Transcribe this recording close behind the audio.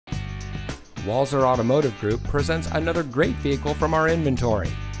Walser Automotive Group presents another great vehicle from our inventory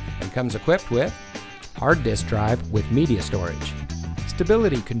and comes equipped with hard disk drive with media storage,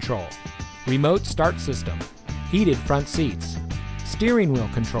 stability control, remote start system, heated front seats, steering wheel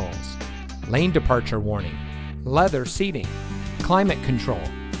controls, lane departure warning, leather seating, climate control,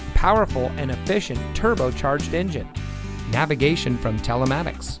 powerful and efficient turbocharged engine, navigation from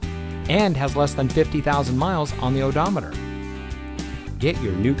telematics, and has less than 50,000 miles on the odometer. Get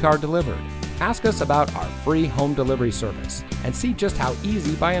your new car delivered. Ask us about our free home delivery service and see just how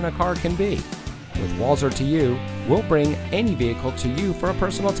easy buying a car can be. With Walser to You, we'll bring any vehicle to you for a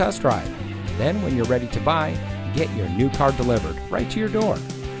personal test drive. Then when you're ready to buy, get your new car delivered right to your door.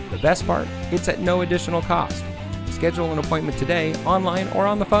 The best part, it's at no additional cost. Schedule an appointment today, online or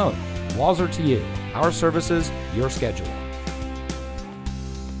on the phone. Walser to You, our services, your schedule.